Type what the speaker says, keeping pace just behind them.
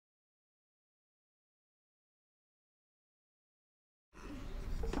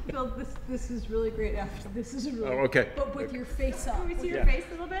Bill, this is really great after. This is really okay. But with your face up. Can we see your face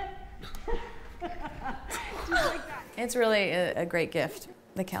a little bit? Just like that. It's really a great gift,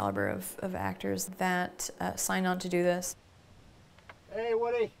 the caliber of actors that sign on to do this. Hey,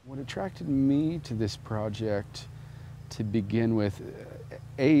 Woody. What attracted me to this project to begin with,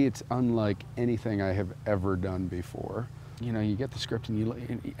 it's unlike anything I have ever done before. You know, you get the script and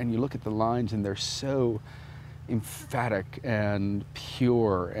you look at the lines and they're so emphatic and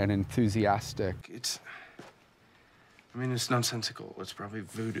pure and enthusiastic. It's nonsensical. It's probably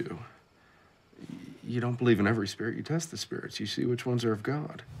voodoo. You don't believe in every spirit, you test the spirits. You see which ones are of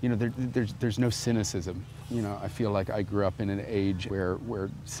God. You know, there's no cynicism. You know, I feel like I grew up in an age where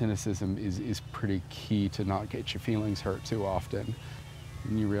cynicism is pretty key to not get your feelings hurt too often.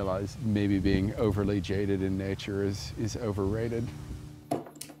 And you realize maybe being overly jaded in nature is overrated.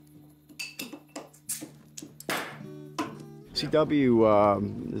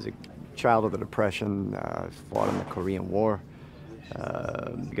 CW is a child of the Depression, fought in the Korean War.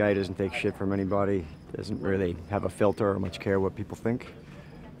 The guy doesn't take shit from anybody, doesn't really have a filter or much care what people think.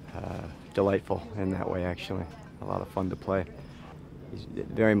 Delightful in that way, actually. A lot of fun to play. He's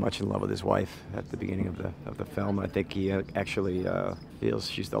very much in love with his wife at the beginning of the film. I think he actually feels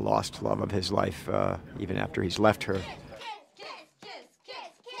she's the lost love of his life, even after he's left her.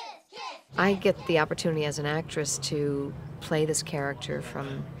 I get the opportunity as an actress to play this character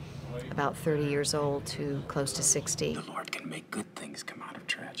from about 30 years old to close to 60. The Lord can make good things come out of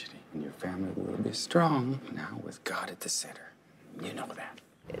tragedy. And your family will be strong now with God at the center. You know that.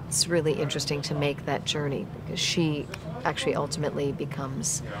 It's really interesting to make that journey because she actually ultimately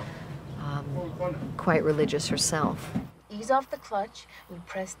becomes quite religious herself. Ease off the clutch and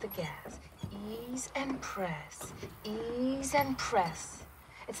press the gas. Ease and press. Ease and press.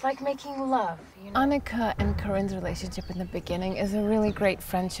 It's like making love, you know? Annika and Corinne's relationship in the beginning is a really great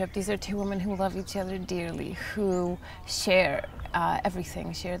friendship. These are two women who love each other dearly, who share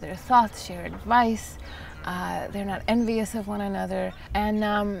everything, share their thoughts, share advice. They're not envious of one another.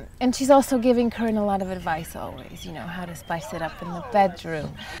 And she's also giving Corinne a lot of advice always, you know, how to spice it up in the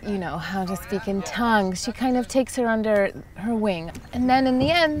bedroom, you know, how to speak in tongues. She kind of takes her under her wing. And then in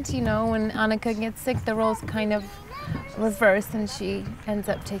the end, you know, when Annika gets sick, the roles kind of reverse and she ends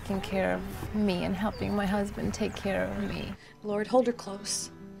up taking care of me and helping my husband take care of me. Lord, hold her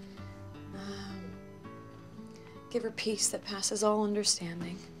close. Give her peace that passes all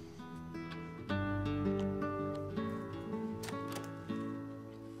understanding.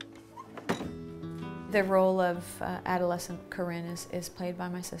 The role of adolescent Corinne is played by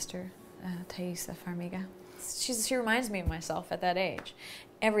my sister, Fermiga. She reminds me of myself at that age.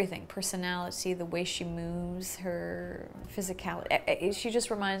 Everything, personality, the way she moves, her physicality, she just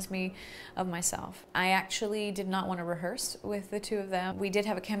reminds me of myself. I actually did not want to rehearse with the two of them. We did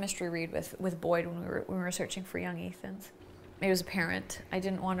have a chemistry read with Boyd when we were searching for young Ethans. It was apparent. I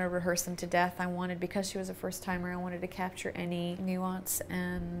didn't want to rehearse them to death. I wanted, because she was a first-timer, I wanted to capture any nuance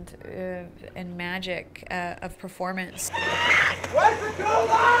and magic of performance. Where's the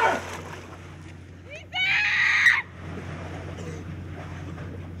cooler?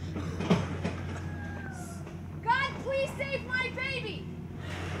 God, please save my baby!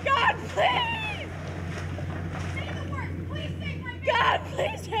 God, please! Say the word, please save my baby! God,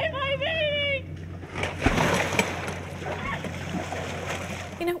 please save my baby!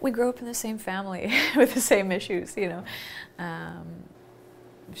 You know, we grew up in the same family with the same issues, you know.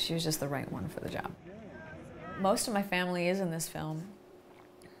 She was just the right one for the job. Most of my family is in this film.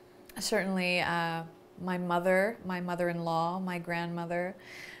 Certainly my mother-in-law, my grandmother,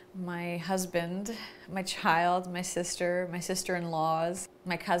 my husband, my child, my sister-in-laws,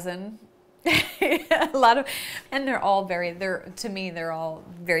 my cousin. A lot of, and they're all to me, they're all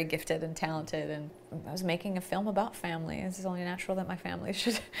very gifted and talented, and I was making a film about family. It's only natural that my family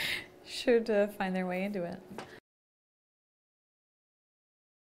should find their way into it.